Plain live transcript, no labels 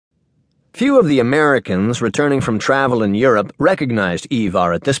Few of the Americans returning from travel in Europe recognized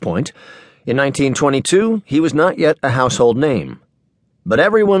Ivar at this point. In 1922, he was not yet a household name. But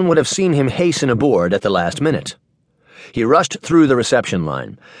everyone would have seen him hasten aboard at the last minute. He rushed through the reception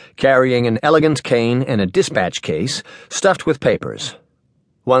line, carrying an elegant cane and a dispatch case stuffed with papers.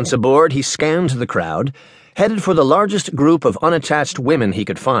 Once aboard, he scanned the crowd, headed for the largest group of unattached women he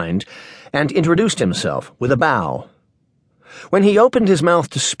could find, and introduced himself with a bow. When he opened his mouth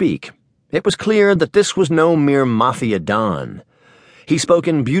to speak, it was clear that this was no mere mafia don. He spoke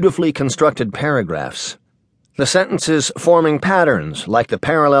in beautifully constructed paragraphs, the sentences forming patterns like the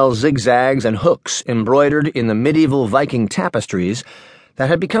parallel zigzags and hooks embroidered in the medieval Viking tapestries that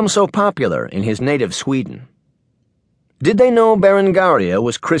had become so popular in his native Sweden. Did they know Berengaria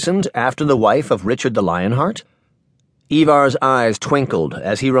was christened after the wife of Richard the Lionheart? Ivar's eyes twinkled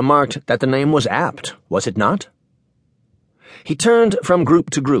as he remarked that the name was apt, was it not? He turned from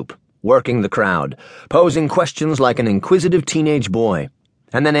group to group, working the crowd, posing questions like an inquisitive teenage boy,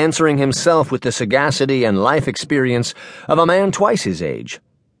 and then answering himself with the sagacity and life experience of a man twice his age.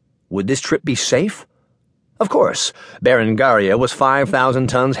 Would this trip be safe? Of course, Berengaria was 5,000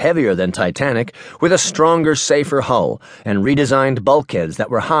 tons heavier than Titanic, with a stronger, safer hull and redesigned bulkheads that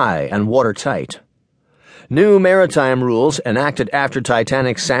were high and watertight. New maritime rules enacted after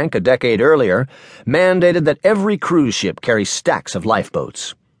Titanic sank a decade earlier mandated that every cruise ship carry stacks of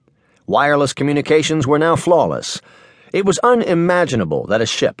lifeboats. Wireless communications were now flawless. It was unimaginable that a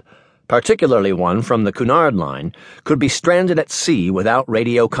ship, particularly one from the Cunard Line, could be stranded at sea without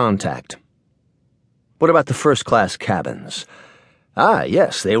radio contact. What about the first-class cabins?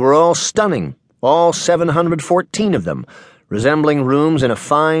 Yes, they were all stunning, all 714 of them, resembling rooms in a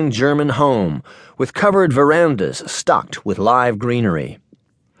fine German home, with covered verandas stocked with live greenery.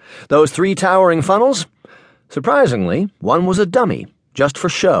 Those 3 towering funnels? Surprisingly, one was a dummy, just for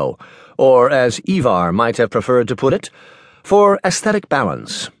show, or as Ivar might have preferred to put it, for aesthetic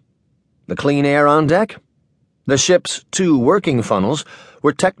balance. The clean air on deck? The ship's 2 working funnels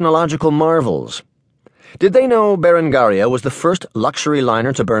were technological marvels. Did they know Berengaria was the first luxury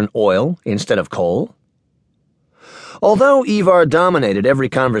liner to burn oil instead of coal? Although Ivar dominated every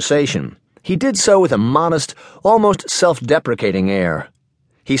conversation, he did so with a modest, almost self-deprecating air.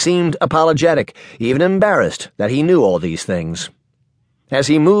 He seemed apologetic, even embarrassed that he knew all these things. As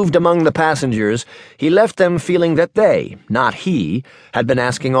he moved among the passengers, he left them feeling that they, not he, had been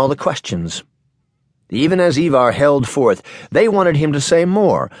asking all the questions. Even as Ivar held forth, they wanted him to say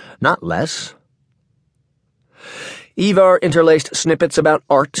more, not less. Ivar interlaced snippets about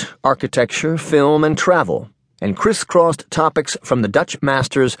art, architecture, film, and travel, and crisscrossed topics from the Dutch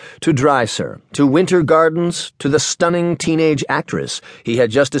masters to Dreiser, to winter gardens, to the stunning teenage actress he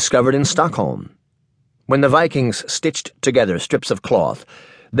had just discovered in Stockholm. When the Vikings stitched together strips of cloth,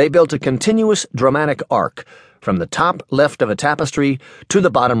 they built a continuous dramatic arc from the top left of a tapestry to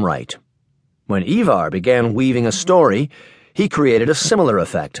the bottom right. When Ivar began weaving a story, he created a similar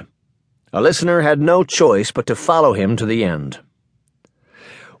effect. A listener had no choice but to follow him to the end.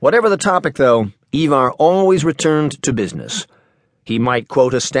 Whatever the topic, though, Ivar always returned to business. He might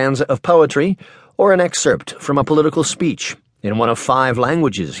quote a stanza of poetry or an excerpt from a political speech in one of 5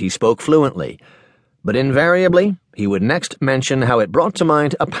 languages he spoke fluently, but invariably he would next mention how it brought to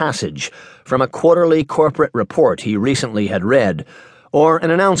mind a passage from a quarterly corporate report he recently had read, or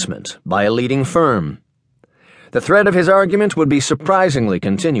an announcement by a leading firm. The thread of his argument would be surprisingly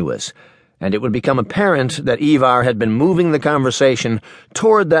continuous, and it would become apparent that Ivar had been moving the conversation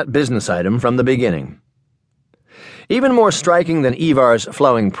toward that business item from the beginning. Even more striking than Ivar's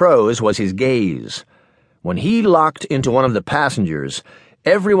flowing prose was his gaze. When he locked into one of the passengers,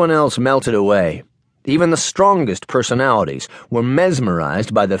 everyone else melted away. Even the strongest personalities were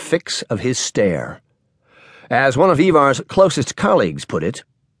mesmerized by the fix of his stare. As one of Ivar's closest colleagues put it,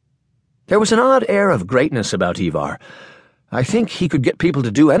 there was an odd air of greatness about Ivar. I think he could get people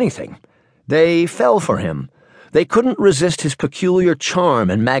to do anything. They fell for him. They couldn't resist his peculiar charm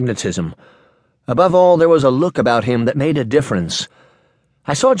and magnetism. Above all, there was a look about him that made a difference.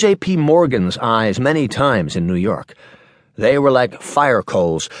 I saw J.P. Morgan's eyes many times in New York. They were like fire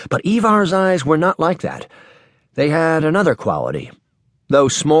coals, but Ivar's eyes were not like that. They had another quality. Though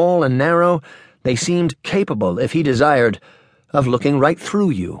small and narrow, they seemed capable, if he desired, of looking right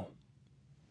through you.